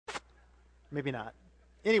Maybe not.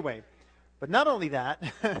 Anyway, but not only that,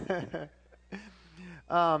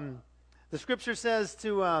 the scripture says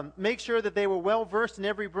to make sure that they were well versed in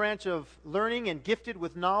every branch of learning and gifted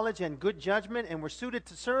with knowledge and good judgment and were suited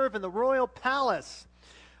to serve in the royal palace.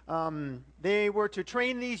 They were to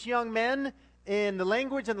train these young men in the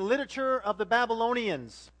language and the literature of the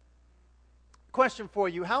Babylonians. Question for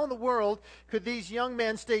you: how in the world could these young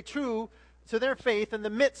men stay true to their faith in the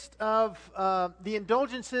midst of the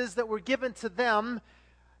indulgences that were given to them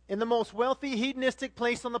in the most wealthy, hedonistic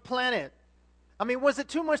place on the planet? I mean, was it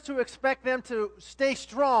too much to expect them to stay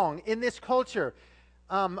strong in this culture?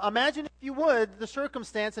 Imagine, if you would, the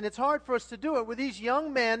circumstance, and it's hard for us to do it, with these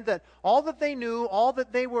young men that all that they knew, all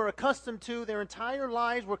that they were accustomed to, their entire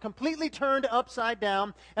lives were completely turned upside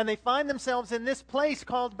down, and they find themselves in this place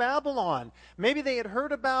called Babylon. Maybe they had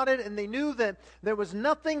heard about it, and they knew that there was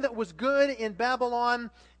nothing that was good in Babylon,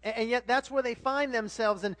 and yet that's where they find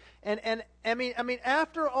themselves. And I mean,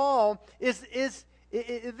 after all,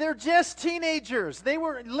 they're just teenagers. They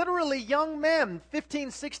were literally young men, 15,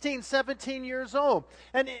 16, 17 years old.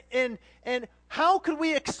 And how could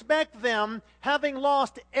we expect them, having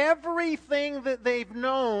lost everything that they've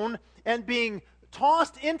known and being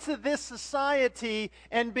tossed into this society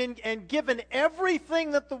and given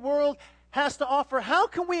everything that the world has to offer, how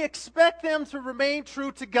can we expect them to remain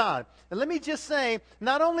true to God? And let me just say,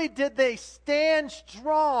 not only did they stand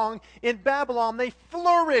strong in Babylon, they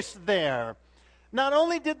flourished there. Not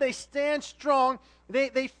only did they stand strong,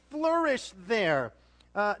 they flourished there.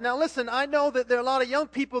 Now listen, I know that there are a lot of young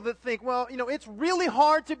people that think, well, it's really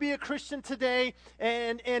hard to be a Christian today,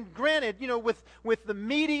 and granted, with the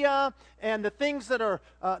media and the things that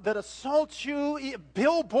assault you,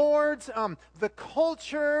 billboards, the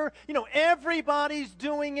culture, everybody's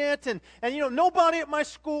doing it, and nobody at my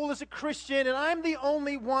school is a Christian, and I'm the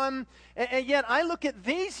only one, and yet I look at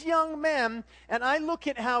these young men, and I look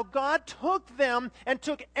at how God took them and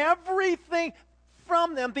took everything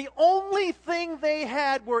from them. The only thing they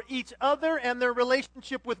had were each other and their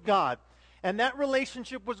relationship with God. And that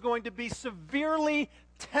relationship was going to be severely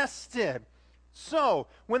tested. So,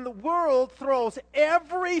 when the world throws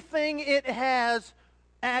everything it has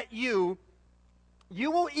at you, you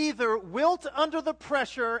will either wilt under the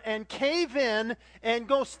pressure and cave in and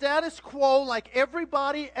go status quo like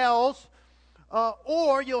everybody else,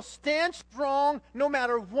 or you'll stand strong no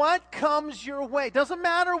matter what comes your way. Doesn't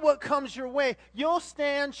matter what comes your way, you'll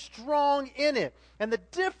stand strong in it. And the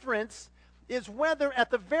difference is whether at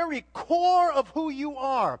the very core of who you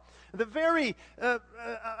are, the very,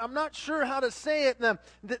 I'm not sure how to say it,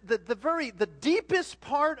 the deepest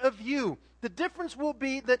part of you, the difference will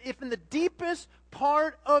be that if in the deepest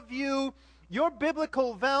part of you, your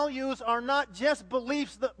biblical values are not just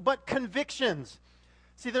beliefs but convictions.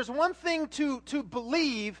 See, there's one thing to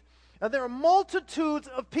believe. There are multitudes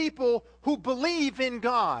of people who believe in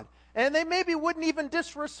God, and they maybe wouldn't even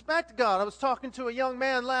disrespect God. I was talking to a young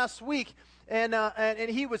man last week, and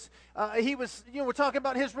he was we're talking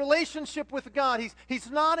about his relationship with God.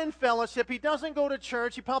 He's not in fellowship. He doesn't go to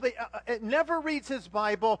church. He probably never reads his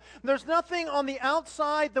Bible. There's nothing on the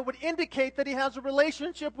outside that would indicate that he has a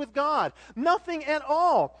relationship with God. Nothing at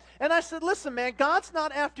all. And I said, listen, man, God's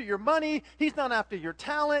not after your money. He's not after your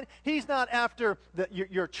talent. He's not after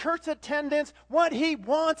your church attendance. What he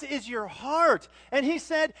wants is your heart. And he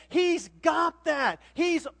said, he's got that.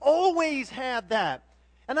 He's always had that.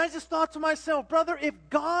 And I just thought to myself, brother, if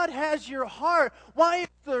God has your heart, why is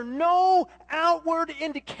there no outward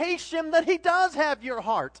indication that he does have your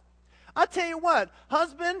heart? I tell you what,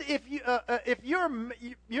 husband, if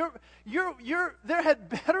there had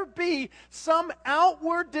better be some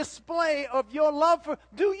outward display of your love for.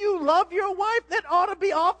 Do you love your wife? That ought to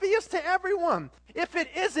be obvious to everyone. If it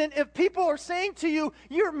isn't, if people are saying to you,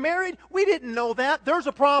 you're married, we didn't know that, there's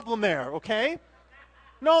a problem there, okay?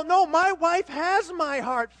 No, my wife has my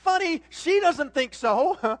heart. Funny, she doesn't think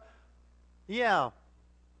so. Yeah.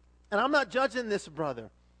 And I'm not judging this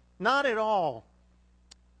brother. Not at all.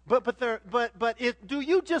 But do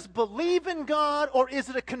you just believe in God, or is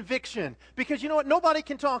it a conviction? Because you know what? Nobody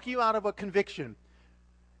can talk you out of a conviction.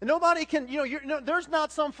 And nobody can, there's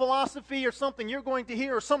not some philosophy or something you're going to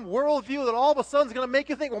hear or some worldview that all of a sudden is going to make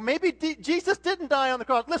you think, well, maybe Jesus didn't die on the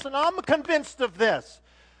cross. Listen, I'm convinced of this.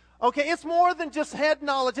 Okay, it's more than just head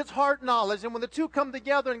knowledge, it's heart knowledge. And when the two come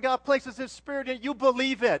together and God places His Spirit in you,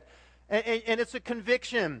 believe it. And it's a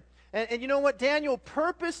conviction. And you know what? Daniel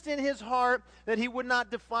purposed in his heart that he would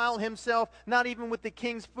not defile himself, not even with the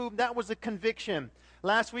king's food. That was a conviction.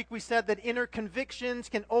 Last week we said that inner convictions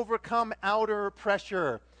can overcome outer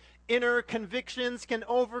pressure. Inner convictions can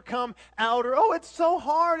overcome outer. Oh, it's so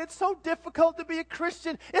hard. It's so difficult to be a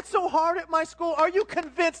Christian. It's so hard at my school. Are you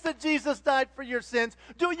convinced that Jesus died for your sins?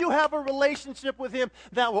 Do you have a relationship with him?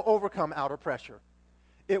 That will overcome outer pressure.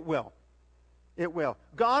 It will. It will.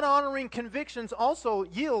 God-honoring convictions also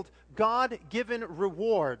yield God-given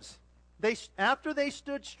rewards. After they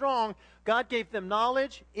stood strong, God gave them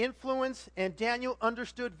knowledge, influence, and Daniel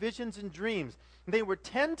understood visions and dreams. They were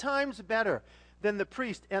 10 times better than the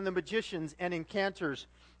priests and the magicians and enchanters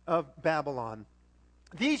of Babylon.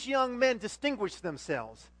 These young men distinguished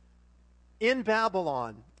themselves in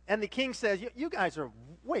Babylon. And the king says, you guys are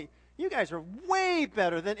way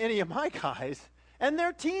better than any of my guys. And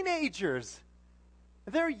they're teenagers.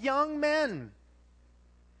 They're young men.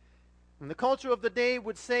 And the culture of the day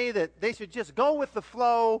would say that they should just go with the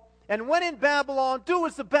flow. And when in Babylon, do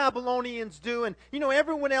as the Babylonians do. And,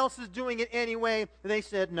 everyone else is doing it anyway. They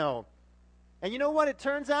said no. And you know what? It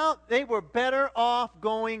turns out they were better off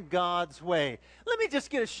going God's way. Let me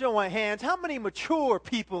just get a show of hands. How many mature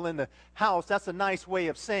people in the house, that's a nice way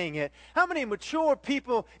of saying it, how many mature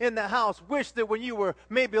people in the house wish that when you were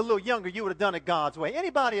maybe a little younger, you would have done it God's way?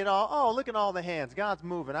 Anybody at all? Oh, look at all the hands. God's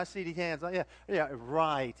moving. I see these hands. Yeah,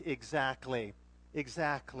 right, exactly.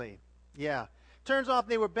 Yeah. Turns out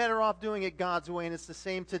they were better off doing it God's way, and it's the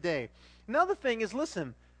same today. Another thing is,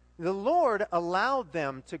 listen, the Lord allowed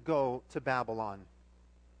them to go to Babylon.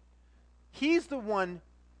 He's the one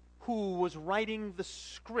who was writing the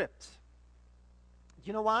script.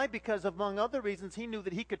 You know why? Because among other reasons, he knew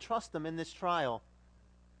that he could trust them in this trial.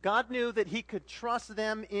 God knew that he could trust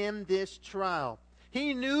them in this trial.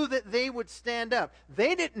 He knew that they would stand up.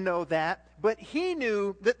 They didn't know that, but he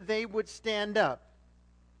knew that they would stand up.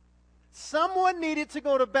 Someone needed to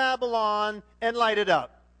go to Babylon and light it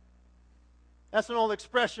up. That's an old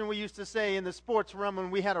expression we used to say in the sports room when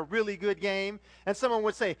we had a really good game. And someone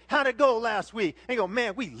would say, how'd it go last week? And you go,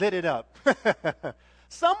 man, we lit it up.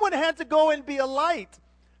 Someone had to go and be a light.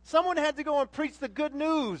 Someone had to go and preach the good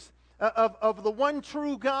news of the one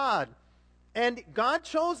true God. And God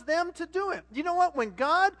chose them to do it. You know what? When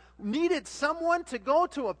God needed someone to go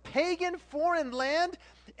to a pagan foreign land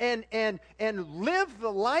and live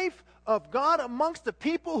the life of God amongst the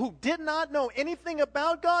people who did not know anything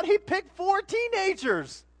about God, he picked 4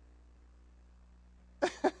 teenagers.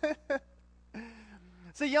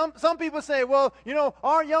 See, some people say, well,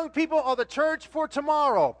 our young people are the church for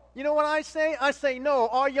tomorrow. You know what I say? I say, no,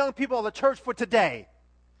 our young people are the church for today.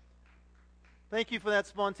 Thank you for that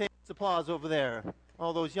spontaneous applause over there.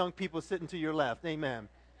 All those young people sitting to your left. Amen.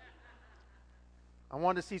 I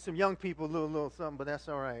wanted to see some young people, little something, but that's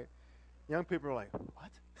all right. Young people are like, what?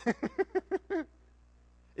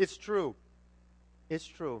 It's true. It's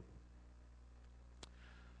true.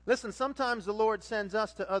 Listen, sometimes the Lord sends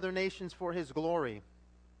us to other nations for his glory.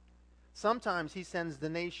 Sometimes he sends the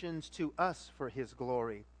nations to us for his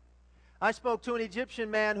glory. I spoke to an Egyptian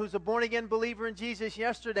man who's a born-again believer in Jesus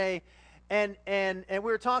yesterday, and we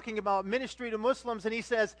were talking about ministry to Muslims, and he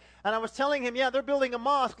says, and I was telling him, yeah, they're building a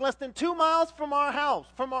mosque less than 2 miles from our house,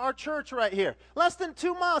 from our church right here. Less than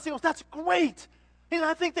 2 miles. He goes, that's great.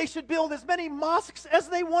 I think they should build as many mosques as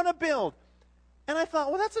they want to build. And I thought,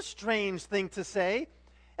 well, that's a strange thing to say.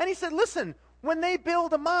 And he said, listen, when they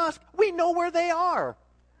build a mosque, we know where they are.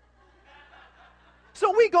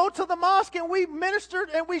 So we go to the mosque and we minister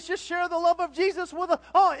and we just share the love of Jesus with them.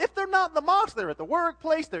 Oh, if they're not in the mosque, they're at the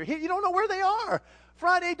workplace, they're here. You don't know where they are.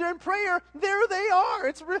 Friday during prayer, there they are.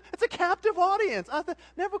 It's a captive audience. I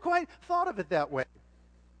never quite thought of it that way.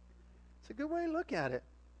 It's a good way to look at it.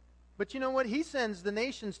 But you know what? He sends the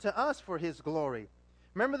nations to us for his glory.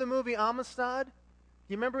 Remember the movie Amistad? Do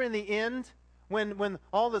you remember in the end when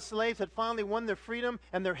all the slaves had finally won their freedom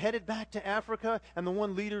and they're headed back to Africa and the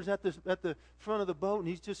one leader's at the front of the boat and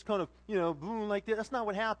he's just kind of, boom like that? That's not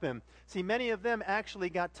what happened. See, many of them actually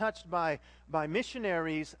got touched by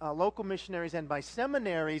missionaries, local missionaries, and by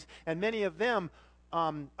seminaries, and many of them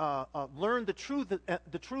learned the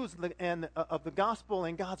truths of the gospel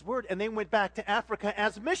and God's word, and they went back to Africa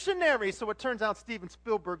as missionaries. So it turns out Steven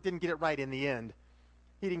Spielberg didn't get it right in the end.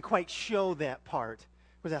 He didn't quite show that part,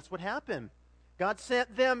 because that's what happened. God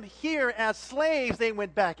sent them here as slaves. They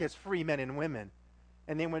went back as free men and women,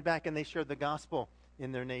 and they went back and they shared the gospel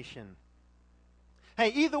in their nation. Hey,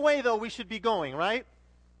 either way, though, we should be going, right?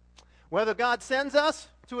 Whether God sends us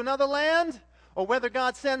to another land or whether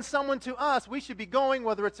God sends someone to us, we should be going,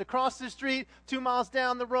 whether it's across the street, 2 miles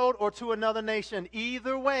down the road, or to another nation.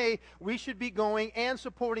 Either way, we should be going and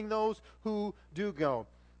supporting those who do go.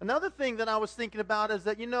 Another thing that I was thinking about is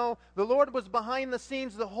that, the Lord was behind the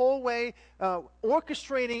scenes the whole way,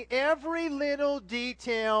 orchestrating every little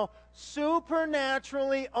detail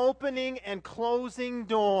supernaturally opening and closing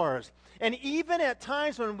doors. And even at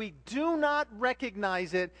times when we do not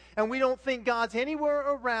recognize it and we don't think God's anywhere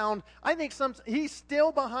around, I think He's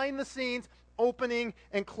still behind the scenes opening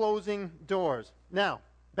and closing doors. Now,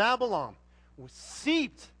 Babylon was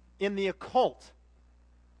seeped in the occult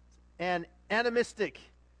and animistic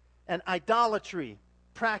and idolatry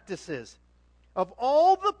practices. Of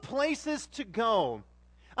all the places to go,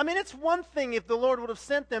 I mean, it's one thing if the Lord would have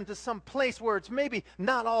sent them to some place where it's maybe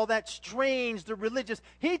not all that strange, the religious.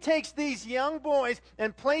 He takes these young boys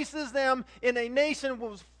and places them in a nation that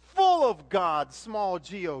was full of gods, small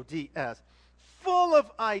G-O-D-S, full of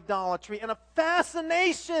idolatry and a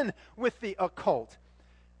fascination with the occult.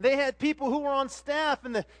 They had people who were on staff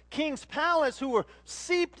in the king's palace who were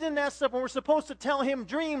seeped in that stuff and were supposed to tell him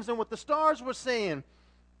dreams and what the stars were saying.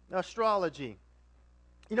 Astrology.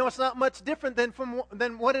 You know, it's not much different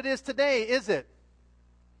than what it is today, is it?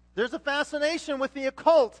 There's a fascination with the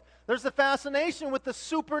occult. There's a fascination with the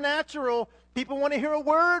supernatural. People want to hear a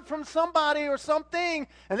word from somebody or something,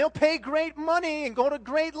 and they'll pay great money and go to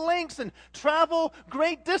great lengths and travel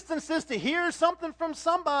great distances to hear something from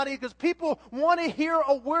somebody because people want to hear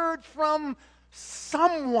a word from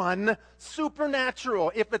someone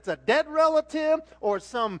supernatural. If it's a dead relative or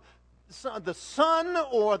the sun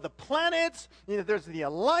or the planets, you know, there's the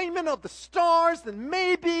alignment of the stars, then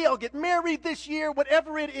maybe I'll get married this year,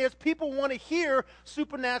 whatever it is. People want to hear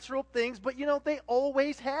supernatural things, but you know, they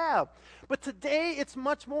always have. But today it's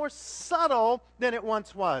much more subtle than it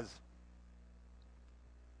once was.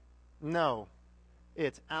 No,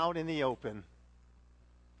 it's out in the open.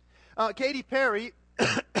 Katy Perry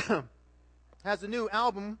has a new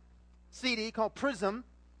album, CD called Prism.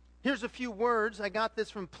 Here's a few words. I got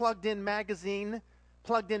this from Plugged In Magazine,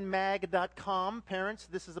 pluggedinmag.com. Parents,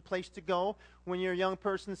 this is a place to go when your young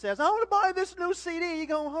person says, I want to buy this new CD. You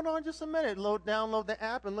go, hold on just a minute. Download the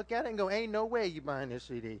app and look at it and go, hey, no way you buying this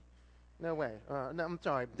CD. No way. No, I'm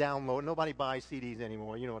sorry, download. Nobody buys CDs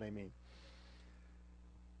anymore. You know what I mean.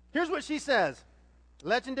 Here's what she says.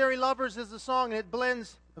 Legendary Lovers is the song, and it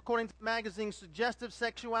blends, according to the magazine, suggestive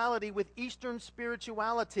sexuality with Eastern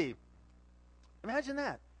spirituality. Imagine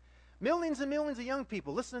that. Millions and millions of young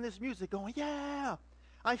people listening to this music going, yeah,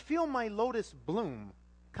 I feel my lotus bloom.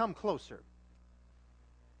 Come closer.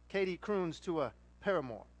 Katie croons to a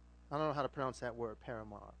paramour. I don't know how to pronounce that word,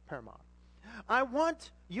 paramour. I want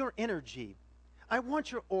your energy. I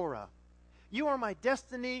want your aura. You are my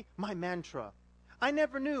destiny, my mantra. I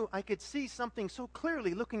never knew I could see something so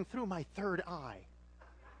clearly looking through my third eye.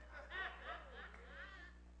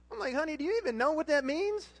 I'm like, honey, do you even know what that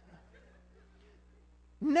means?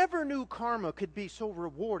 Never knew karma could be so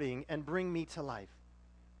rewarding and bring me to life,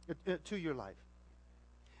 to your life.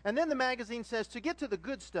 And then the magazine says, to get to the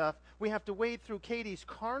good stuff, we have to wade through Katie's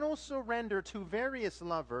carnal surrender to various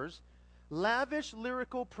lovers, lavish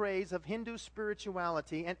lyrical praise of Hindu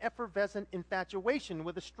spirituality, and effervescent infatuation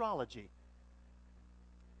with astrology.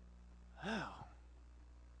 Wow.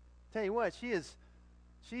 Tell you what, she's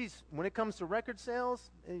when it comes to record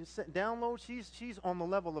sales, download, she's on the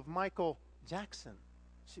level of Michael Jackson.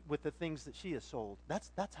 With the things that she has sold.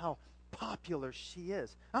 That's how popular she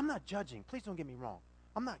is. I'm not judging. Please don't get me wrong.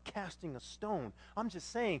 I'm not casting a stone. I'm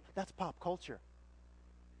just saying that's pop culture.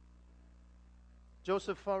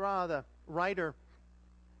 Joseph Farah, the writer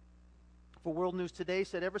for World News Today,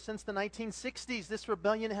 said ever since the 1960s, this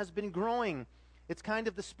rebellion has been growing. It's kind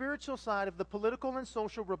of the spiritual side of the political and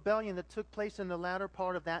social rebellion that took place in the latter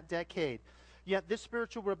part of that decade. Yet this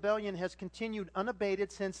spiritual rebellion has continued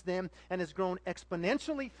unabated since then and has grown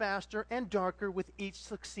exponentially faster and darker with each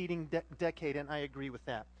succeeding decade, and I agree with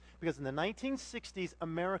that. Because in the 1960s,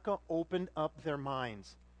 America opened up their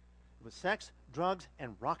minds. It was sex, drugs,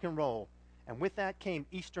 and rock and roll. And with that came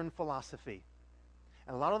Eastern philosophy.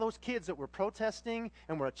 And a lot of those kids that were protesting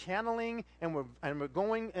and were channeling and were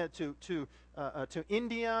going to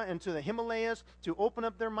India and to the Himalayas to open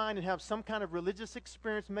up their mind and have some kind of religious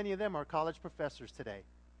experience, many of them are college professors today.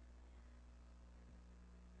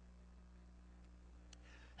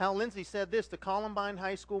 Hal Lindsey said this, the Columbine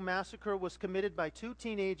High School massacre was committed by two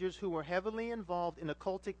teenagers who were heavily involved in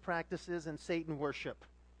occultic practices and Satan worship.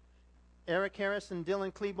 Eric Harris and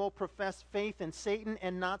Dylan Klebold professed faith in Satan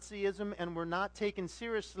and Nazism and were not taken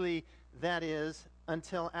seriously, that is,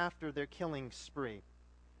 until after their killing spree.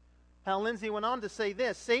 Hal Lindsey went on to say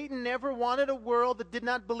this, Satan never wanted a world that did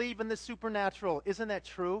not believe in the supernatural. Isn't that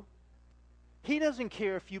true? He doesn't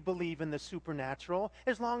care if you believe in the supernatural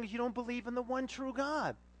as long as you don't believe in the one true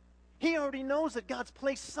God. He already knows that God's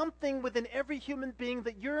placed something within every human being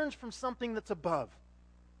that yearns from something that's above.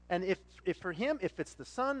 And if for him, if it's the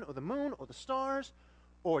sun or the moon or the stars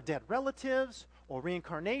or dead relatives or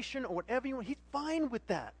reincarnation or whatever you want. He's fine with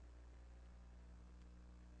that.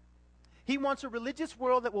 He wants a religious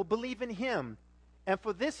world that will believe in him. And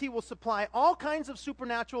for this, he will supply all kinds of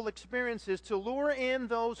supernatural experiences to lure in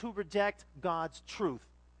those who reject God's truth.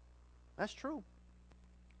 That's true.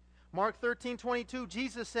 Mark 13:22,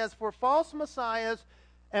 Jesus says, "For false messiahs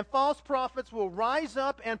and false prophets will rise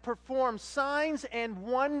up and perform signs and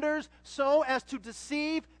wonders so as to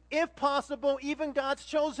deceive, if possible, even God's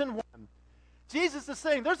chosen one." Jesus is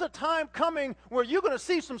saying there's a time coming where you're going to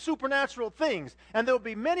see some supernatural things, and there will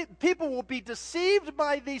be many people will be deceived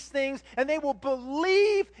by these things, and they will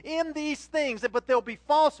believe in these things, but there'll be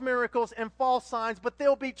false miracles and false signs, but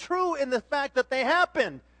they'll be true in the fact that they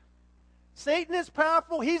happened. Satan is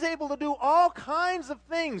powerful. He's able to do all kinds of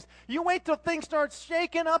things. You wait till things start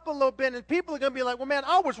shaking up a little bit, and people are going to be like, well, man,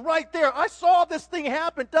 I was right there. I saw this thing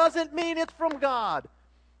happen. Doesn't mean it's from God.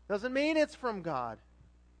 Doesn't mean it's from God.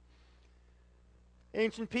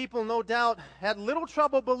 Ancient people, no doubt, had little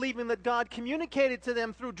trouble believing that God communicated to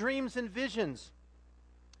them through dreams and visions.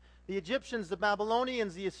 The Egyptians, the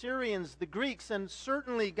Babylonians, the Assyrians, the Greeks, and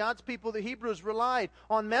certainly God's people, the Hebrews, relied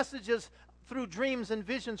on messages through dreams and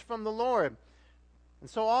visions from the Lord. And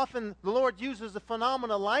so often the Lord uses a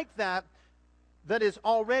phenomena like that that is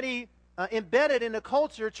already embedded in a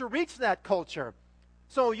culture to reach that culture.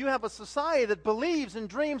 So you have a society that believes in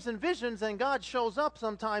dreams and visions, and God shows up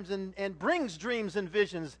sometimes and brings dreams and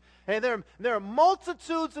visions. Hey, there are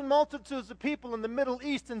multitudes and multitudes of people in the Middle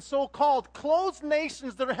East and so-called closed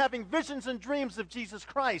nations that are having visions and dreams of Jesus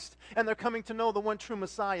Christ, and they're coming to know the one true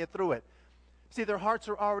Messiah through it. See, their hearts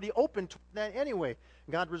are already open to that anyway.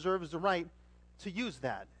 God reserves the right to use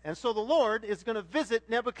that. And so the Lord is going to visit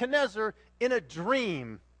Nebuchadnezzar in a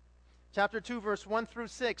dream. Chapter 2, verse 1 through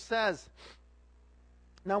 6 says,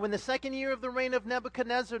 "Now in the second year of the reign of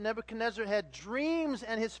Nebuchadnezzar, Nebuchadnezzar had dreams,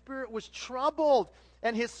 and his spirit was troubled,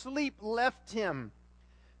 and his sleep left him.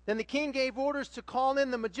 Then the king gave orders to call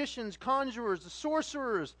in the magicians, conjurers, the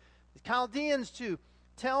sorcerers, the Chaldeans to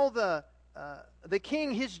tell the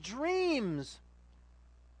king his dreams.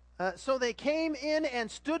 So they came in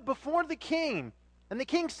and stood before the king. And the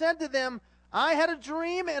king said to them, 'I had a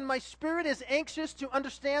dream, and my spirit is anxious to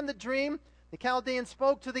understand the dream.' The Chaldeans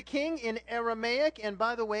spoke to the king in Aramaic." And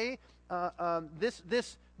by the way,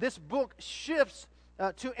 this book shifts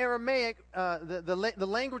to Aramaic, the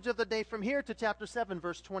language of the day, from here to chapter 7,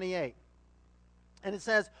 verse 28. And it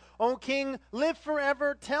says, "O king, live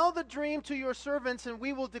forever. Tell the dream to your servants, and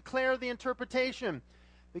we will declare the interpretation."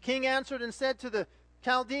 The king answered and said to the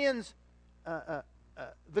Chaldeans,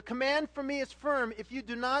 "The command from me is firm. If you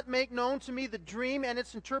do not make known to me the dream and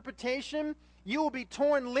its interpretation, you will be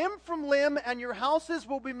torn limb from limb, and your houses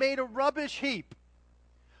will be made a rubbish heap."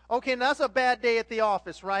 Okay, now that's a bad day at the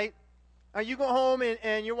office, right? You go home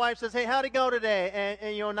and your wife says, "Hey, how'd it go today?"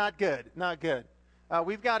 And you're not good, not good.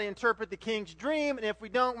 We've got to interpret the king's dream, and if we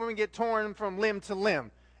don't, we're going to get torn from limb to limb.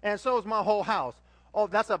 And so is my whole house. Oh,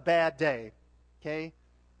 that's a bad day. Okay?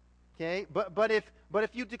 Okay? But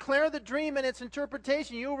if you declare the dream and its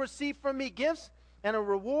interpretation, you will receive from me gifts and a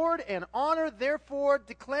reward and honor. Therefore,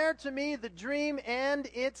 declare to me the dream and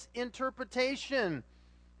its interpretation.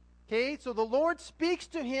 Okay? So the Lord speaks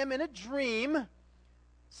to him in a dream.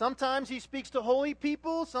 Sometimes he speaks to holy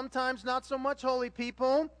people, sometimes not so much holy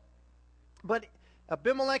people. But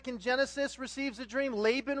Abimelech in Genesis receives a dream.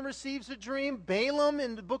 Laban receives a dream. Balaam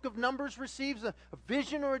in the book of Numbers receives a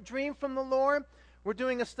vision or a dream from the Lord. We're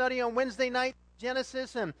doing a study on Wednesday night,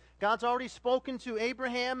 Genesis, and God's already spoken to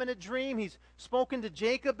Abraham in a dream. He's spoken to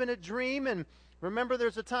Jacob in a dream. And remember,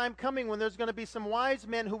 there's a time coming when there's going to be some wise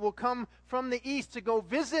men who will come from the east to go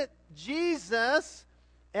visit Jesus,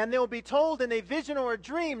 and they'll be told in a vision or a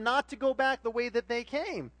dream not to go back the way that they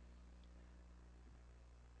came.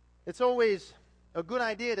 It's always a good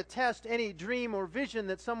idea to test any dream or vision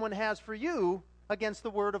that someone has for you against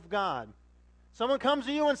the Word of God. Someone comes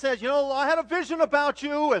to you and says, I had a vision about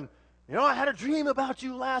you, and, I had a dream about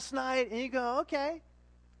you last night. And you go, okay,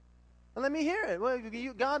 well, let me hear it. Well,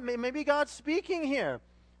 maybe God's speaking here.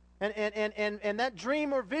 And that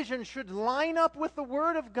dream or vision should line up with the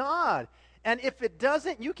Word of God. And if it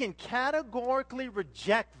doesn't, you can categorically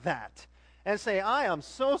reject that and say, I am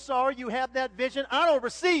so sorry you had that vision. I don't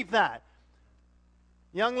receive that.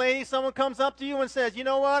 Young lady, someone comes up to you and says, you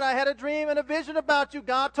know what? I had a dream and a vision about you.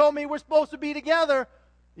 God told me we're supposed to be together.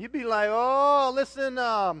 You'd be like, oh, listen,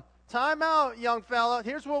 time out, young fella.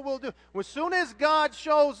 Here's what we'll do. As soon as God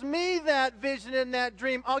shows me that vision and that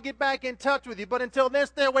dream, I'll get back in touch with you. But until then,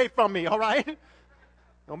 stay away from me, all right?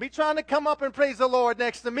 Don't be trying to come up and praise the Lord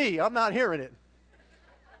next to me. I'm not hearing it.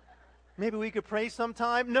 Maybe we could pray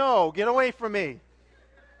sometime? No, get away from me.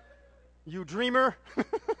 You dreamer.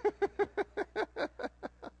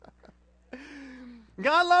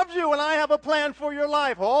 God loves you, and I have a plan for your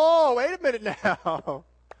life. Oh, wait a minute now.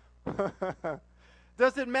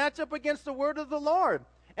 Does it match up against the word of the Lord?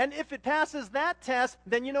 And if it passes that test,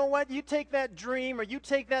 then you know what? You take that dream or you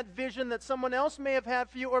take that vision that someone else may have had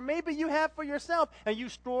for you, or maybe you have for yourself, and you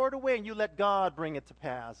store it away and you let God bring it to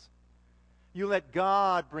pass. You let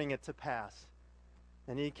God bring it to pass.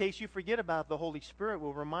 And in case you forget about it, the Holy Spirit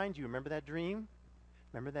will remind you. Remember that dream?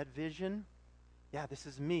 Remember that vision? Yeah, this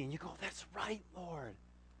is me. And you go, that's right, Lord.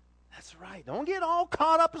 That's right. Don't get all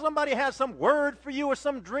caught up if somebody has some word for you or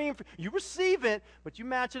some dream for you. You receive it, but you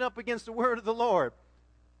match it up against the word of the Lord.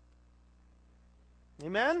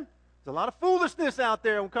 Amen? There's a lot of foolishness out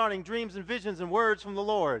there regarding dreams and visions and words from the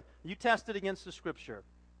Lord. You test it against the Scripture,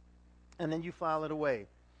 and then you file it away.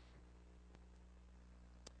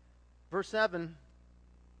 Verse 7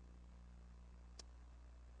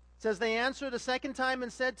 says, they answered a second time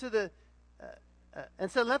and said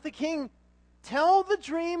let the king tell the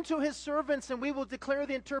dream to his servants, and we will declare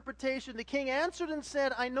the interpretation. The king answered and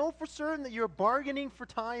said, I know for certain that you're bargaining for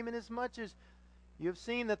time, inasmuch as you have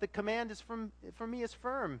seen that the command is from me is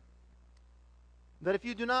firm. That if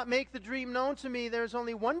you do not make the dream known to me, there is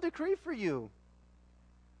only one decree for you.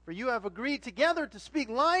 For you have agreed together to speak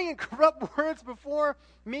lying and corrupt words before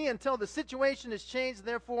me until the situation is changed.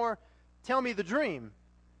 Therefore, tell me the dream,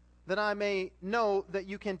 that I may know that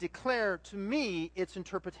you can declare to me its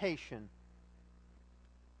interpretation.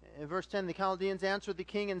 In verse 10, the Chaldeans answered the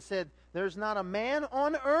king and said, there is not a man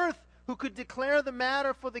on earth who could declare the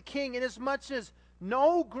matter for the king, inasmuch as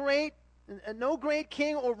no great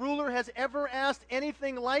king or ruler has ever asked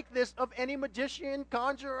anything like this of any magician,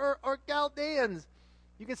 conjurer, or Chaldeans.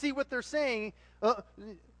 You can see what they're saying.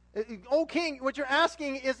 O king, what you're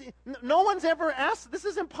asking is, no one's ever asked, this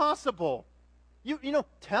is impossible. You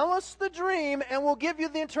tell us the dream and we'll give you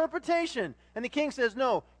the interpretation. And the king says,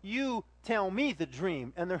 no, you tell me the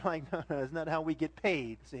dream. And they're like, no, that's not how we get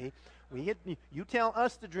paid, see. You tell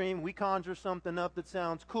us the dream, we conjure something up that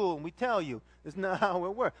sounds cool, and we tell you. It's not how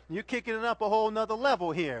it works. You're kicking it up a whole nother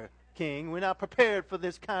level here, king. We're not prepared for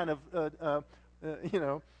this kind of,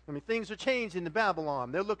 things are changing in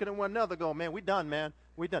Babylon. They're looking at one another going, man, we done, man.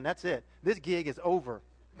 We done. That's it. This gig is over.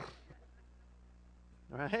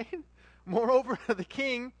 All right? Moreover, the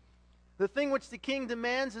king, the thing which the king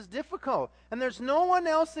demands is difficult, and there's no one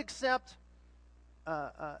else except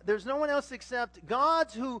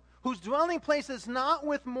God's whose dwelling place is not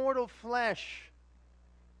with mortal flesh.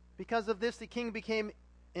 Because of this, the king became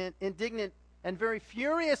indignant and very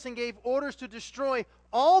furious and gave orders to destroy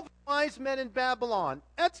all the wise men in Babylon.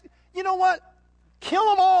 You know what? Kill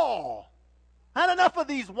them all. I had enough of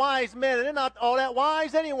these wise men, and they're not all that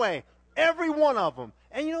wise anyway. Every one of them.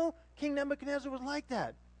 And King Nebuchadnezzar was like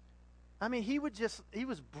that. I mean, he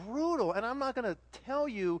was brutal, and I'm not going to tell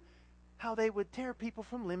you how they would tear people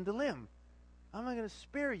from limb to limb. I'm not going to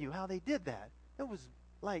spare you how they did that. It was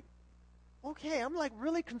like, okay, I'm like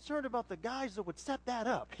really concerned about the guys that would set that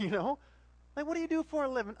up, Like, what do you do for a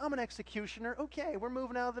living? I'm an executioner. Okay, we're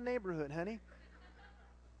moving out of the neighborhood, honey.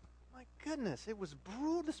 My goodness, it was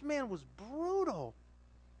brutal. This man was brutal.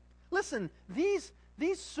 Listen, these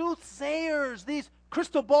soothsayers, these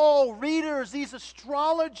crystal ball readers, these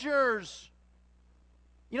astrologers,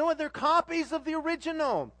 you know what? They're copies of the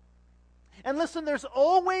original. And listen, there's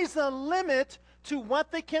always a limit to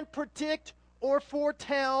what they can predict or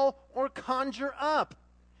foretell or conjure up.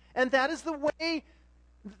 And that is the way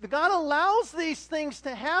God allows these things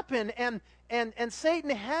to happen. And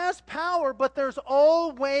Satan has power, but there's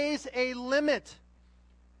always a limit.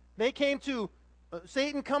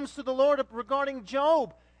 Satan comes to the Lord regarding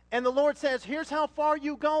Job. And the Lord says, here's how far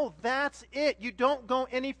you go. That's it. You don't go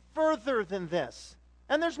any further than this.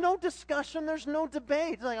 And there's no discussion. There's no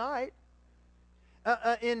debate. It's like, all right.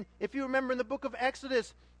 If you remember in the book of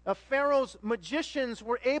Exodus, Pharaoh's magicians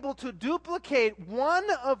were able to duplicate one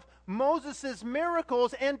of Moses'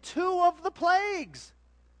 miracles and two of the plagues.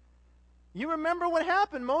 You remember what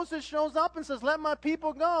happened? Moses shows up and says, let my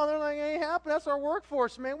people go. They're like, ain't happening. That's our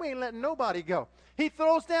workforce, man. We ain't letting nobody go. He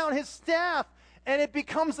throws down his staff, and it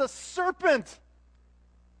becomes a serpent.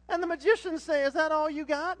 And the magicians say, is that all you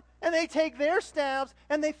got? And they take their staves,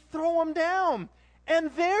 and they throw them down.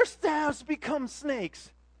 And their staffs become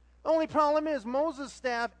snakes. The only problem is Moses'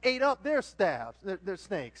 staff ate up their staffs, their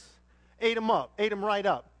snakes. Ate them up, ate them right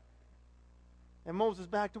up. And Moses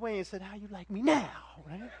backed away and said, how you like me now,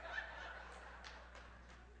 right?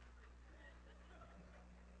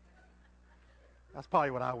 That's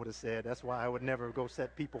probably what I would have said. That's why I would never go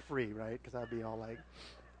set people free, right? Because I'd be all like,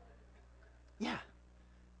 yeah.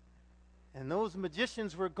 And those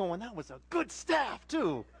magicians were going, that was a good staff,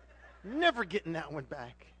 too. Never getting that one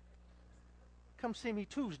back. Come see me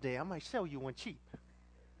Tuesday. I might sell you one cheap.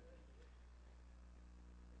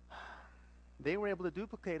 They were able to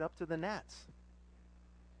duplicate up to the gnats.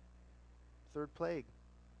 Third plague.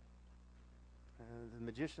 And the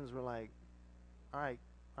magicians were like, all right.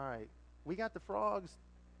 We got the frogs,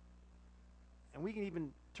 and we can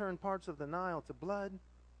even turn parts of the Nile to blood.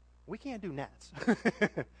 We can't do gnats. We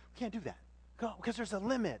can't do that. Because there's a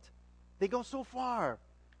limit. They go so far.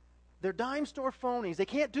 They're dime store phonies. They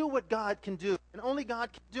can't do what God can do, and only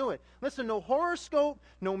God can do it. Listen, no horoscope,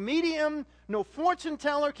 no medium, no fortune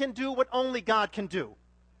teller can do what only God can do.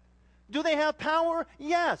 Do they have power?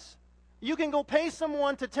 Yes. You can go pay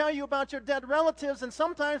someone to tell you about your dead relatives, and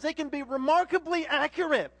sometimes they can be remarkably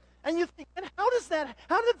accurate. And you think, how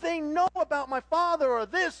did they know about my father or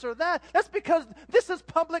this or that? That's because this is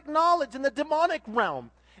public knowledge in the demonic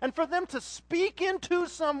realm. And for them to speak into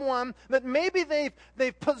someone that maybe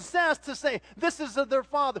they've possessed to say, this is their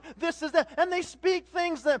father, this is that, and they speak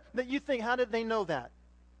things that you think, how did they know that?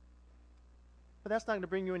 But that's not going to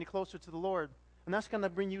bring you any closer to the Lord. And that's going to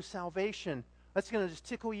bring you salvation. That's going to just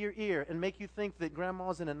tickle your ear and make you think that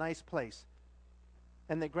grandma's in a nice place.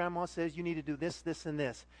 And that grandma says you need to do this, this, and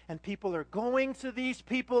this. And people are going to these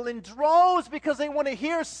people in droves because they want to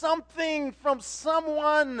hear something from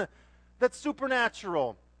someone that's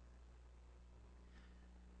supernatural.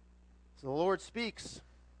 So the Lord speaks,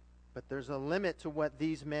 but there's a limit to what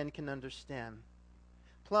these men can understand.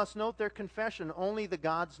 Plus, note their confession, only the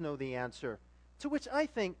gods know the answer. To which I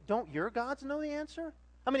think, don't your gods know the answer?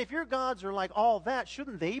 I mean, if your gods are like all that,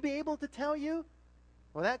 shouldn't they be able to tell you?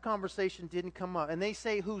 Well, that conversation didn't come up. And they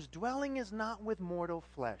say, whose dwelling is not with mortal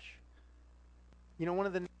flesh. You know, one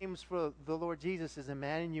of the names for the Lord Jesus is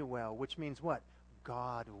Emmanuel, which means what?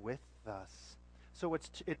 God with us. So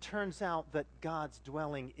it turns out that God's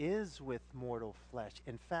dwelling is with mortal flesh.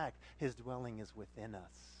 In fact, his dwelling is within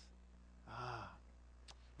us.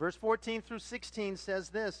 Verse 14 through 16 says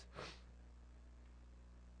this.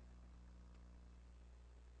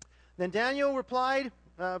 Then Daniel replied,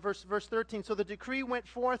 verse 13, so the decree went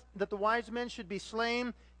forth that the wise men should be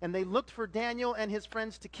slain, and they looked for Daniel and his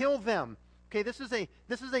friends to kill them. Okay, this is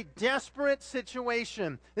a desperate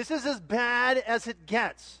situation. This is as bad as it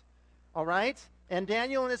gets. All right? And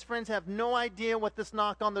Daniel and his friends have no idea what this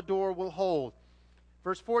knock on the door will hold.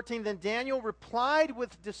 Verse 14, then Daniel replied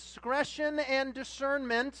with discretion and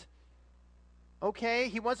discernment. Okay,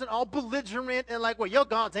 he wasn't all belligerent and like, well, your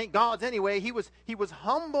gods ain't gods anyway. He was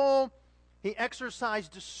humble. He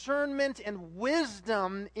exercised discernment and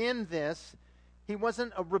wisdom in this. He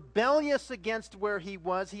wasn't rebellious against where he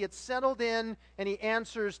was. He had settled in, and he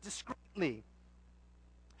answers discreetly.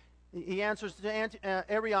 He answers to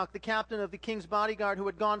Arioch, the captain of the king's bodyguard, who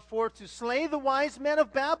had gone forth to slay the wise men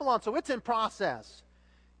of Babylon. So it's in process.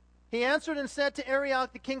 He answered and said to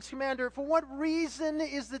Arioch, the king's commander, for what reason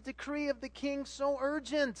is the decree of the king so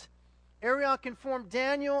urgent? Arioch informed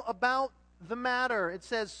Daniel about the matter. It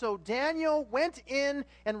says, so Daniel went in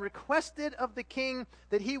and requested of the king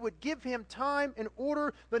that he would give him time in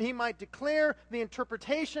order that he might declare the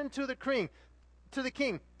interpretation to the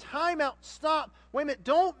king. Time out. Stop. Wait a minute.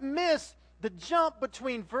 Don't miss the jump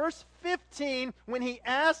between verse 15 when he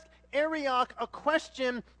asked Arioch a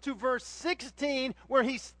question to verse 16 where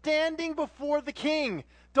he's standing before the king.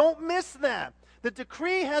 Don't miss that. The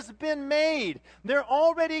decree has been made. They're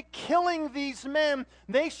already killing these men.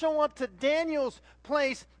 They show up to Daniel's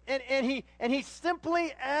place and he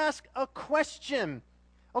simply asks a question.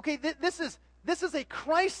 Okay, this is a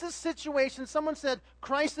crisis situation. Someone said,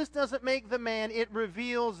 crisis doesn't make the man, it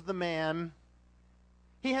reveals the man.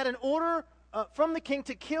 He had an order from the king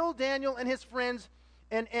to kill Daniel and his friends,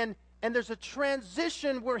 and there's a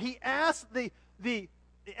transition where he asks the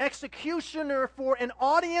executioner for an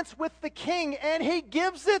audience with the king, and he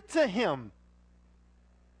gives it to him.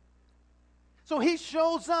 So he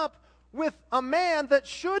shows up with a man that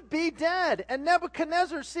should be dead, and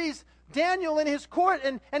Nebuchadnezzar sees Daniel in his court,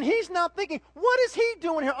 and he's not thinking, what is he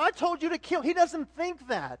doing here? I told you to kill. He doesn't think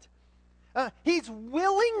that. He's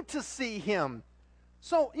willing to see him.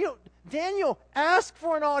 So, Daniel asked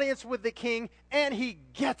for an audience with the king, and he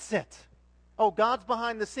gets it. Oh, God's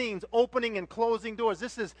behind the scenes, opening and closing doors.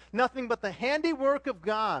 This is nothing but the handiwork of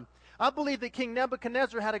God. I believe that King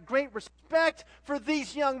Nebuchadnezzar had a great respect for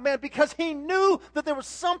these young men because he knew that there was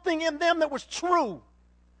something in them that was true.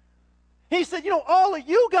 He said, all of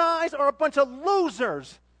you guys are a bunch of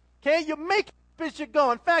losers. Okay, you make it as you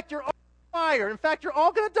go. In fact, you're all on fire. In fact, you're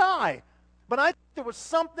all going to die. But I think there was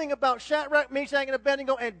something about Shadrach, Meshach, and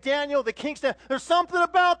Abednego and Daniel, the king said, there's something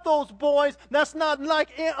about those boys that's not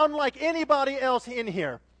unlike anybody else in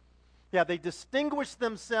here. Yeah, they distinguished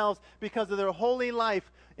themselves because of their holy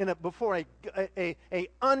life before a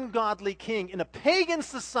ungodly king in a pagan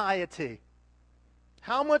society.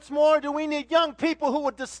 How much more do we need young people who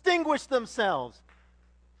would distinguish themselves?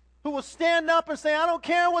 Who will stand up and say, I don't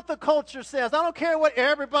care what the culture says. I don't care what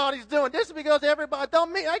everybody's doing. This is because everybody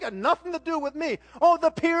don't me. I got nothing to do with me. Oh,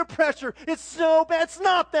 the peer pressure. It's so bad. It's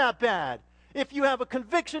not that bad. If you have a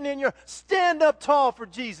conviction in your, stand up tall for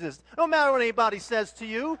Jesus. No matter what anybody says to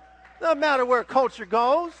you. Doesn't matter where culture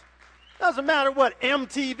goes. Doesn't matter what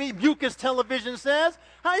MTV, Mucus Television says.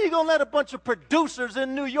 How are you going to let a bunch of producers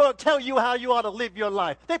in New York tell you how you ought to live your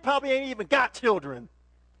life? They probably ain't even got children.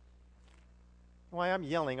 Why, I'm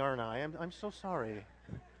yelling, aren't I? I'm so sorry.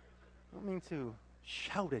 I don't mean to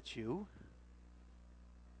shout at you.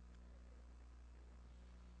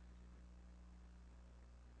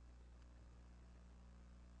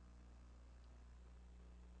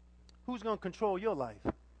 Who's going to control your life?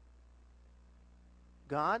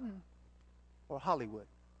 God or Hollywood?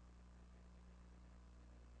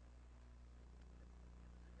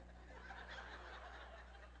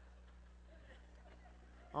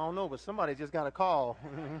 I don't know, but somebody just got a call.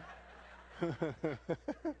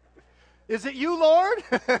 Is it you, Lord?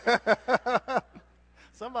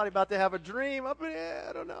 Somebody about to have a dream up in here.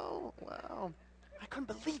 I don't know. Wow. I couldn't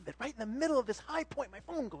believe it. Right in the middle of this high point, my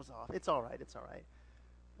phone goes off. It's all right. It's all right.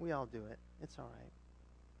 We all do it. It's all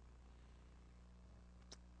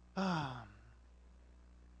right.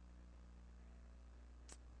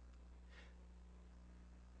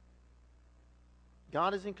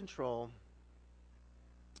 God is in control.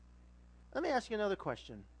 Let me ask you another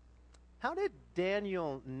question. How did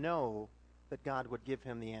Daniel know that God would give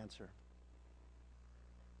him the answer?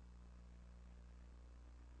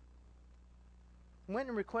 Went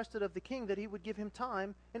and requested of the king that he would give him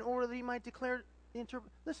time in order that he might declare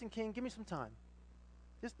listen, king, give me some time.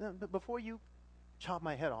 Just before you chop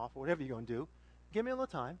my head off or whatever you're going to do, give me a little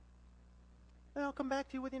time. And I'll come back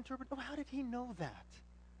to you with the interpretation. Oh, how did he know that?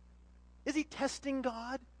 Is he testing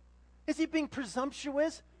God? Is he being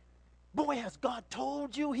presumptuous? Boy, has God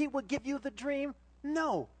told you he would give you the dream?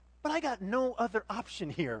 No, but I got no other option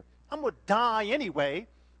here. I'm going to die anyway,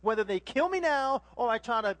 whether they kill me now or I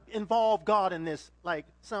try to involve God in this, like,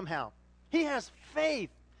 somehow. He has faith.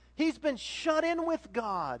 He's been shut in with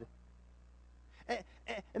God.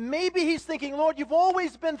 And maybe he's thinking, Lord, you've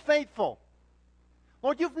always been faithful.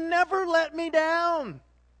 Lord, you've never let me down.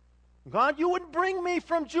 God, you wouldn't bring me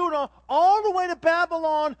from Judah all the way to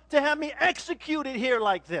Babylon to have me executed here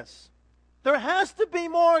like this. There has to be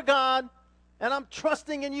more, God. And I'm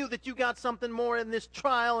trusting in you that you got something more in this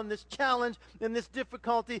trial, in this challenge, in this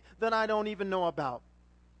difficulty that I don't even know about.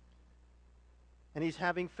 And he's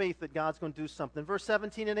having faith that God's going to do something. Verse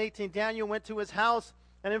 17 and 18, Daniel went to his house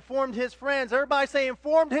and informed his friends. Everybody say,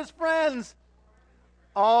 informed his friends.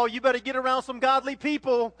 Oh, you better get around some godly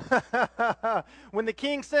people. When the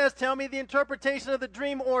king says, tell me the interpretation of the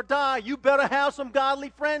dream or die, you better have some godly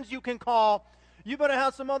friends you can call. You better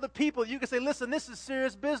have some other people. You can say, listen, this is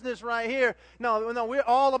serious business right here. No, we're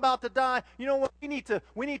all about to die. You know what? We need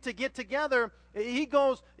to get together. He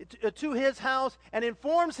goes to his house and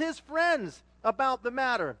informs his friends about the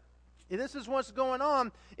matter. This is what's going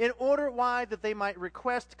on. In order, why? That they might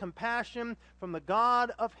request compassion from the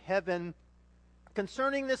God of heaven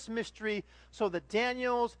concerning this mystery, so that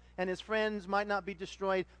Daniel's and his friends might not be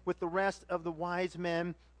destroyed with the rest of the wise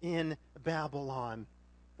men in Babylon.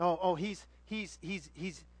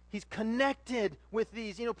 He's connected with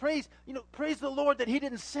these. Praise the Lord that he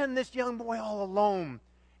didn't send this young boy all alone.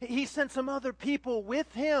 He sent some other people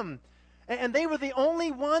with him. And they were the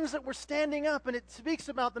only ones that were standing up. And it speaks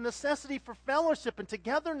about the necessity for fellowship and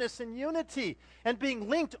togetherness and unity and being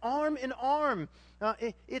linked arm in arm.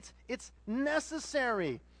 It's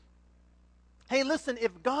necessary. Hey, listen,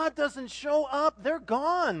 if God doesn't show up, they're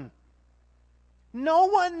gone. No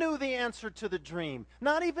one knew the answer to the dream,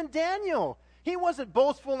 not even Daniel. He wasn't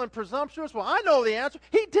boastful and presumptuous. Well, I know the answer.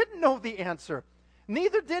 He didn't know the answer.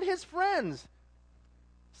 Neither did his friends.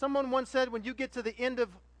 Someone once said, when you get to the end of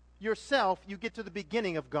yourself, you get to the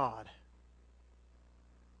beginning of God.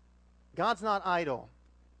 God's not idle.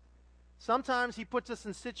 Sometimes he puts us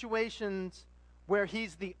in situations where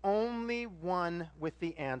he's the only one with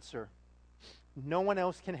the answer. No one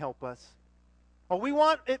else can help us. Oh, we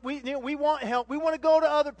want help. We want to go to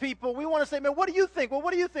other people. We want to say, man, what do you think? Well,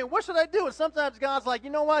 what do you think? What should I do? And sometimes God's like,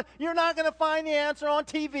 you know what? You're not going to find the answer on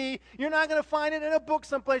TV. You're not going to find it in a book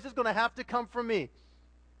someplace. It's going to have to come from me.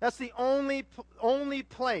 That's the only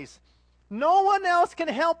place. No one else can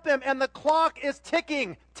help them, and the clock is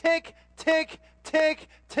ticking. Tick, tick, tick,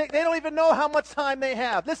 tick. They don't even know how much time they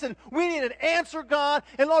have. Listen, we need an answer, God.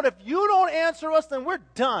 And Lord, if you don't answer us, then we're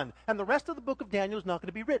done. And the rest of the book of Daniel is not going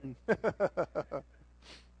to be written.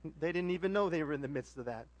 They didn't even know they were in the midst of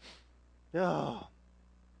that. Oh.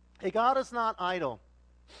 Hey, God is not idle.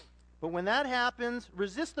 But when that happens,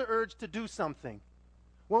 resist the urge to do something.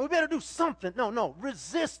 Well, we better do something. No.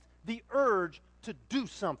 Resist the urge to do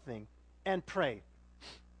something and pray.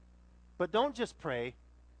 But don't just pray.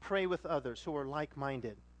 Pray with others who are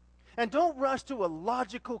like-minded. And don't rush to a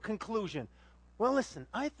logical conclusion. Well, listen,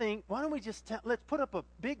 I think, why don't we just let's put up a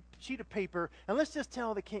big sheet of paper and let's just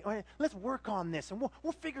tell the king, let's work on this and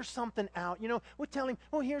we'll figure something out. You know, we'll tell him,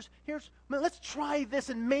 let's try this,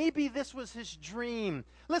 and maybe this was his dream.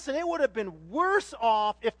 Listen, it would have been worse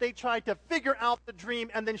off if they tried to figure out the dream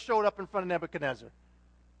and then showed up in front of Nebuchadnezzar.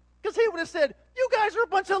 Because he would have said, you guys are a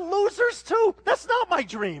bunch of losers too. That's not my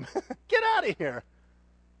dream. Get out of here.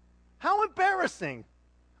 How embarrassing.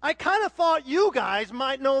 I kind of thought you guys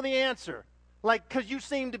might know the answer. Like, because you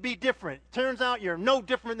seem to be different. Turns out you're no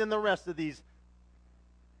different than the rest of these.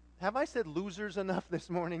 Have I said losers enough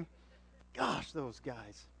this morning? Gosh, those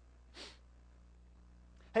guys.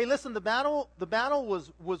 Hey, listen, the battle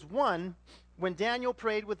was won when Daniel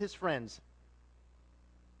prayed with his friends.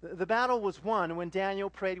 The battle was won when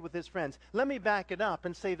Daniel prayed with his friends. Let me back it up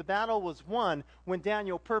and say the battle was won when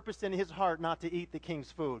Daniel purposed in his heart not to eat the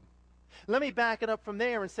king's food. Let me back it up from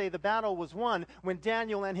there and say the battle was won when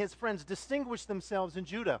Daniel and his friends distinguished themselves in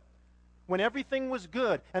Judah. When everything was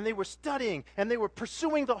good and they were studying and they were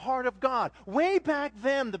pursuing the heart of God. Way back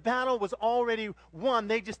then, the battle was already won.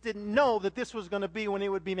 They just didn't know that this was going to be when it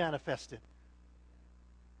would be manifested.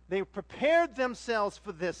 They prepared themselves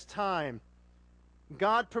for this time.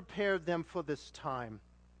 God prepared them for this time.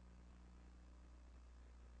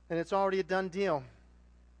 And it's already a done deal.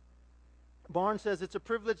 Barnes says, it's a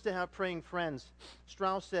privilege to have praying friends.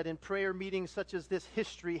 Strauss said, in prayer meetings such as this,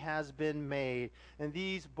 history has been made. And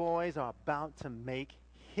these boys are about to make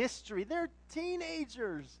history. They're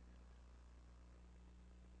teenagers.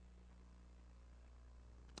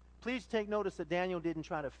 Please take notice that Daniel didn't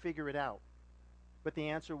try to figure it out, but the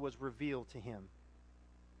answer was revealed to him.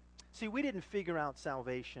 See, we didn't figure out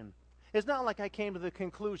salvation. It's not like I came to the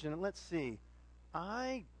conclusion, let's see,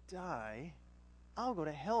 I die, I'll go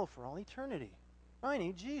to hell for all eternity. I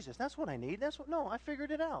need Jesus. That's what I need. No, I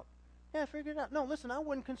figured it out. Yeah, I figured it out. No, listen, I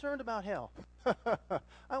wasn't concerned about hell.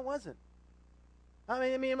 I wasn't.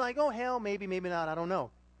 I mean, like, oh, hell, maybe not, I don't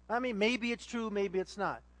know. I mean, maybe it's true, maybe it's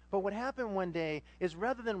not. But what happened one day is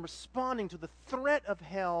rather than responding to the threat of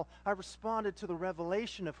hell, I responded to the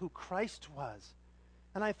revelation of who Christ was.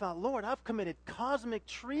 And I thought, Lord, I've committed cosmic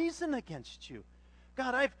treason against you.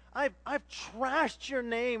 God, I've trashed your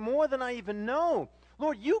name more than I even know.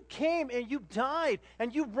 Lord, you came and you died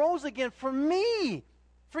and you rose again for me.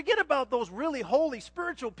 Forget about those really holy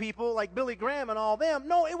spiritual people like Billy Graham and all them.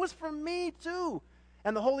 No, it was for me too.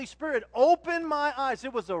 And the Holy Spirit opened my eyes.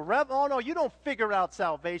 It was a oh no, you don't figure out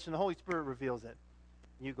salvation. The Holy Spirit reveals it.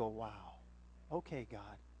 You go, wow. Okay,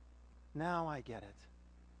 God. Now I get it.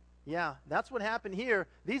 Yeah, that's what happened here.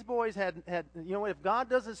 These boys had you know what, if God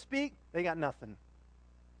doesn't speak, they got nothing.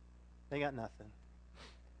 They got nothing.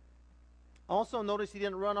 Also, notice he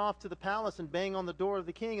didn't run off to the palace and bang on the door of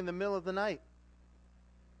the king in the middle of the night.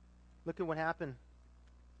 Look at what happened.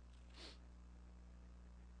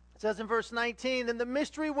 It says in verse 19, then the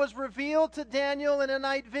mystery was revealed to Daniel in a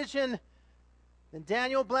night vision. Then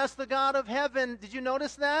Daniel blessed the God of heaven. Did you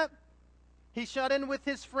notice that? He shut in with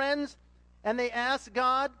his friends, and they asked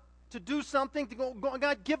God to do something, to go,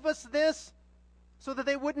 God, give us this, so that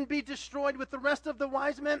they wouldn't be destroyed with the rest of the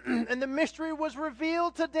wise men. And the mystery was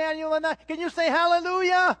revealed to Daniel. And can you say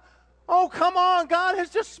hallelujah? Oh, come on. God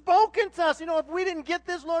has just spoken to us. You know, if we didn't get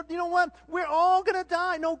this, Lord, you know what? We're all going to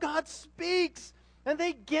die. No, God speaks. And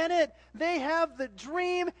they get it. They have the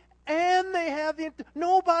dream and they have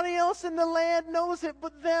nobody else in the land knows it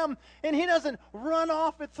but them. And he doesn't run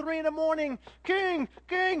off at 3 a.m.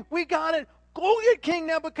 King, we got it. Go get King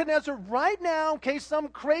Nebuchadnezzar right now in case some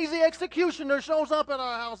crazy executioner shows up at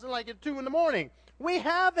our house like at 2 a.m. We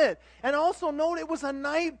have it. And also note it was a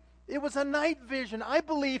night vision. I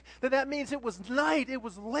believe that means it was night. It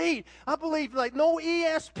was late. I believe like no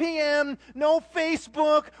ESPN, no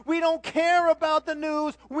Facebook. We don't care about the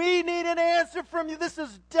news. We need an answer from you. This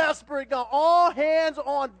is desperate. God, all hands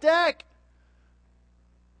on deck.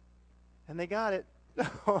 And they got it.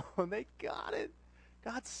 Oh, they got it.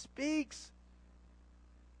 God speaks.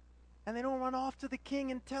 And they don't run off to the king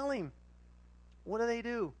and tell him. What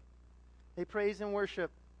do? They praise and worship.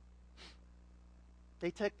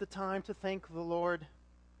 They take the time to thank the Lord.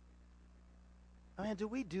 Man, do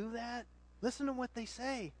we do that? Listen to what they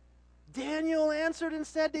say. Daniel answered and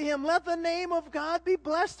said to him, "Let the name of God be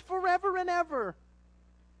blessed forever and ever.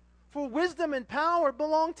 For wisdom and power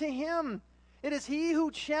belong to him. It is he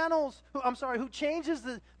who changes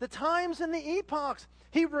the times and the epochs.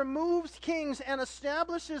 He removes kings and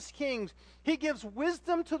establishes kings. He gives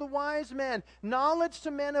wisdom to the wise men, knowledge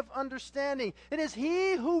to men of understanding. It is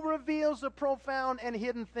he who reveals the profound and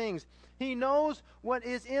hidden things. He knows what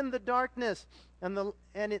is in the darkness, and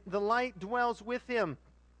the light dwells with him.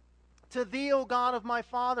 To thee, O God of my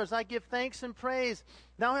fathers, I give thanks and praise.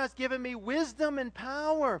 Thou hast given me wisdom and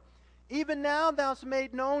power. Even now thou hast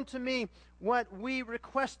made known to me what we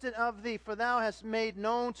requested of thee, for thou hast made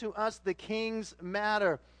known to us the king's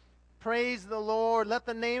matter." Praise the Lord. Let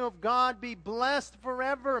the name of God be blessed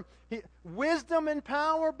forever. Wisdom and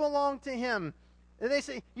power belong to him. And they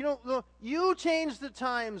say, you change the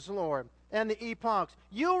times, Lord, and the epochs.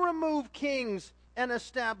 You remove kings and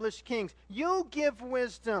establish kings. You give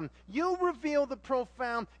wisdom. You reveal the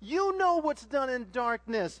profound. You know what's done in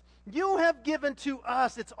darkness. You have given to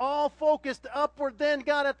us. It's all focused upward. Then,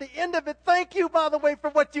 God, at the end of it, thank you, by the way,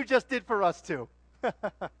 for what you just did for us, too.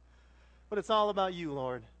 But it's all about you,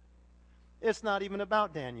 Lord. It's not even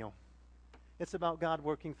about Daniel. It's about God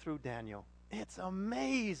working through Daniel. It's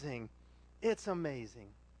amazing. It's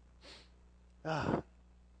amazing.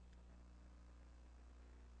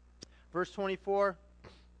 Verse 24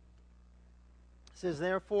 says,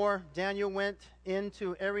 "Therefore Daniel went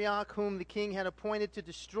into Arioch, whom the king had appointed to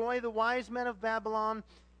destroy the wise men of Babylon,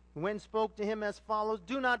 and went and spoke to him as follows,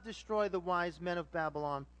 'Do not destroy the wise men of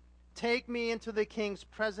Babylon. Take me into the king's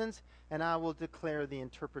presence, and I will declare the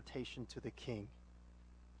interpretation to the king.'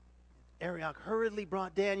 Arioch hurriedly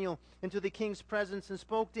brought Daniel into the king's presence and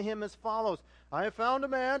spoke to him as follows, 'I have found a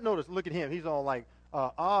man.'" Notice, look at him. He's all like,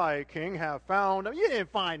 "I, king, have found him." You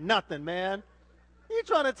didn't find nothing, man. You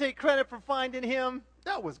trying to take credit for finding him?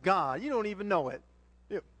 That was God. You don't even know it.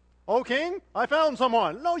 "Oh, king, I found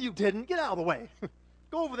someone." No, you didn't. Get out of the way.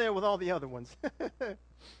 Go over there with all the other ones.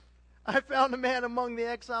 "I found a man among the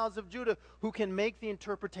exiles of Judah who can make the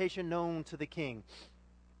interpretation known to the king."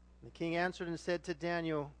 The king answered and said to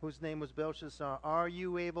Daniel, whose name was Belshazzar, "Are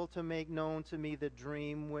you able to make known to me the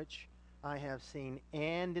dream which I have seen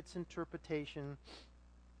and its interpretation?"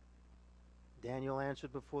 Daniel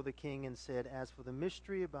answered before the king and said, "As for the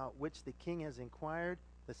mystery about which the king has inquired,"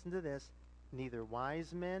 listen to this, "neither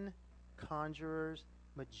wise men, conjurers,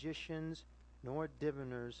 magicians, nor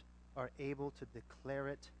diviners are able to declare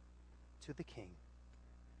it to the king."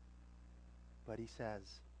 But he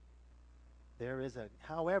says,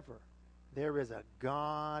 however, there is a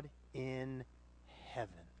God in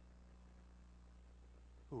heaven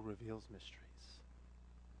who reveals mysteries.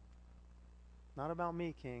 Not about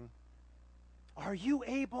me, king. Are you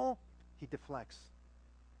able? He deflects.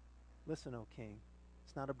 Listen, O king,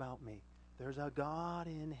 it's not about me. There's a God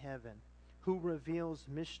in heaven who reveals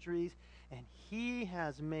mysteries, and he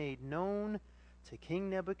has made known to King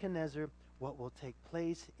Nebuchadnezzar what will take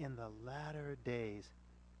place in the latter days.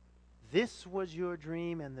 This was your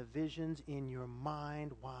dream and the visions in your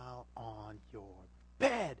mind while on your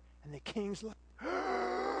bed. And the king's like,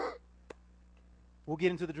 we'll get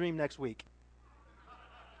into the dream next week.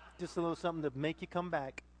 Just a little something to make you come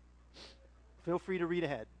back. Feel free to read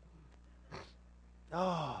ahead.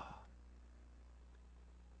 Oh.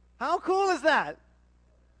 How cool is that?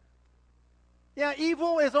 Yeah,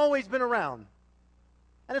 evil has always been around.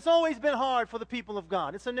 And it's always been hard for the people of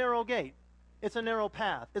God. It's a narrow gate. It's a narrow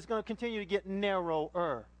path. It's going to continue to get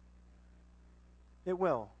narrower. It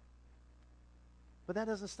will. But that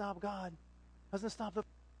doesn't stop God. Doesn't stop the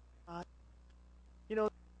God.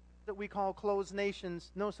 That we call closed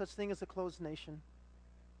nations. No such thing as a closed nation.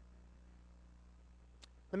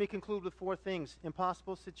 Let me conclude with 4 things.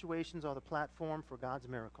 Impossible situations are the platform for God's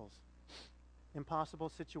miracles. Impossible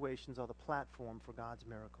situations are the platform for God's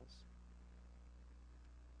miracles.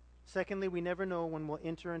 Secondly, we never know when we'll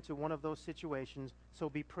enter into one of those situations, so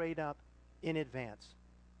be prayed up in advance.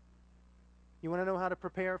 You want to know how to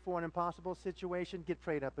prepare for an impossible situation? Get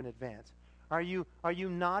prayed up in advance. Are you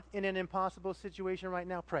not in an impossible situation right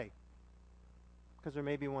now? Pray. Because there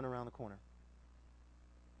may be one around the corner.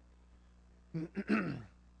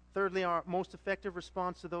 Thirdly, our most effective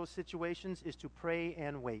response to those situations is to pray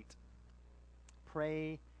and wait.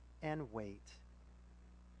 Pray and wait.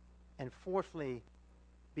 And fourthly,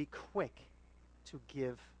 be quick to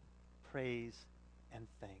give praise and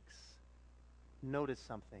thanks. Notice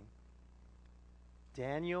something.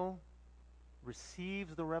 Daniel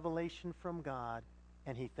receives the revelation from God,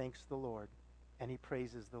 and he thanks the Lord, and he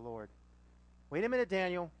praises the Lord. wait a minute,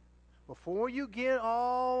 Daniel. Before you get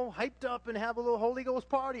all hyped up and have a little Holy Ghost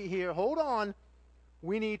party here, hold on.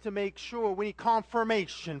 We need to make sure, we need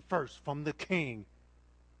confirmation first from the king.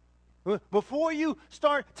 Before you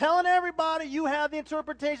start telling everybody you have the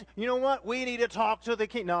interpretation, you know what? We need to talk to the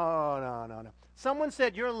king. No. Someone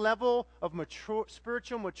said your level of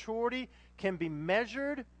spiritual maturity can be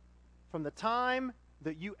measured from the time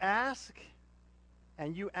that you ask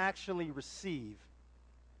and you actually receive.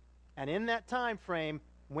 And in that time frame,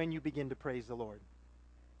 when you begin to praise the Lord.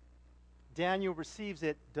 Daniel receives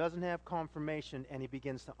it, doesn't have confirmation, and he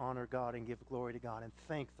begins to honor God and give glory to God and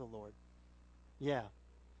thank the Lord. Yeah.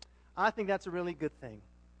 I think that's a really good thing.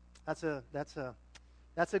 That's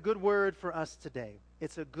a good word for us today.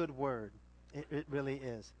 It's a good word. It really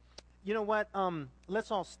is. You know what?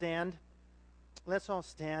 Let's all stand. Let's all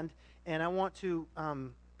stand. And I want to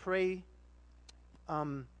pray.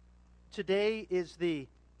 Today is the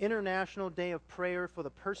International Day of Prayer for the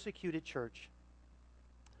Persecuted Church.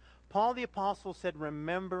 Paul the Apostle said,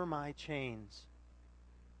 remember my chains.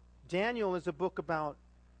 Daniel is a book about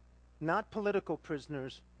not political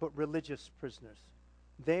prisoners, but religious prisoners.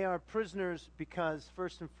 They are prisoners because,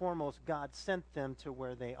 first and foremost, God sent them to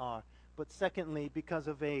where they are. But secondly, because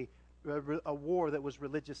of a war that was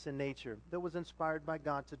religious in nature, that was inspired by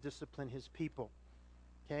God to discipline his people.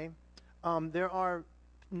 Okay? There are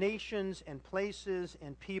nations and places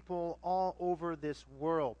and people all over this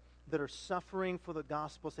world that are suffering for the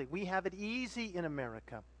gospel's sake. We have it easy in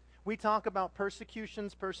America. We talk about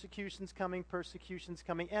persecutions coming,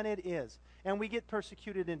 and it is. And we get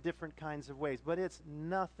persecuted in different kinds of ways, but it's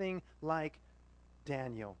nothing like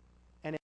Daniel.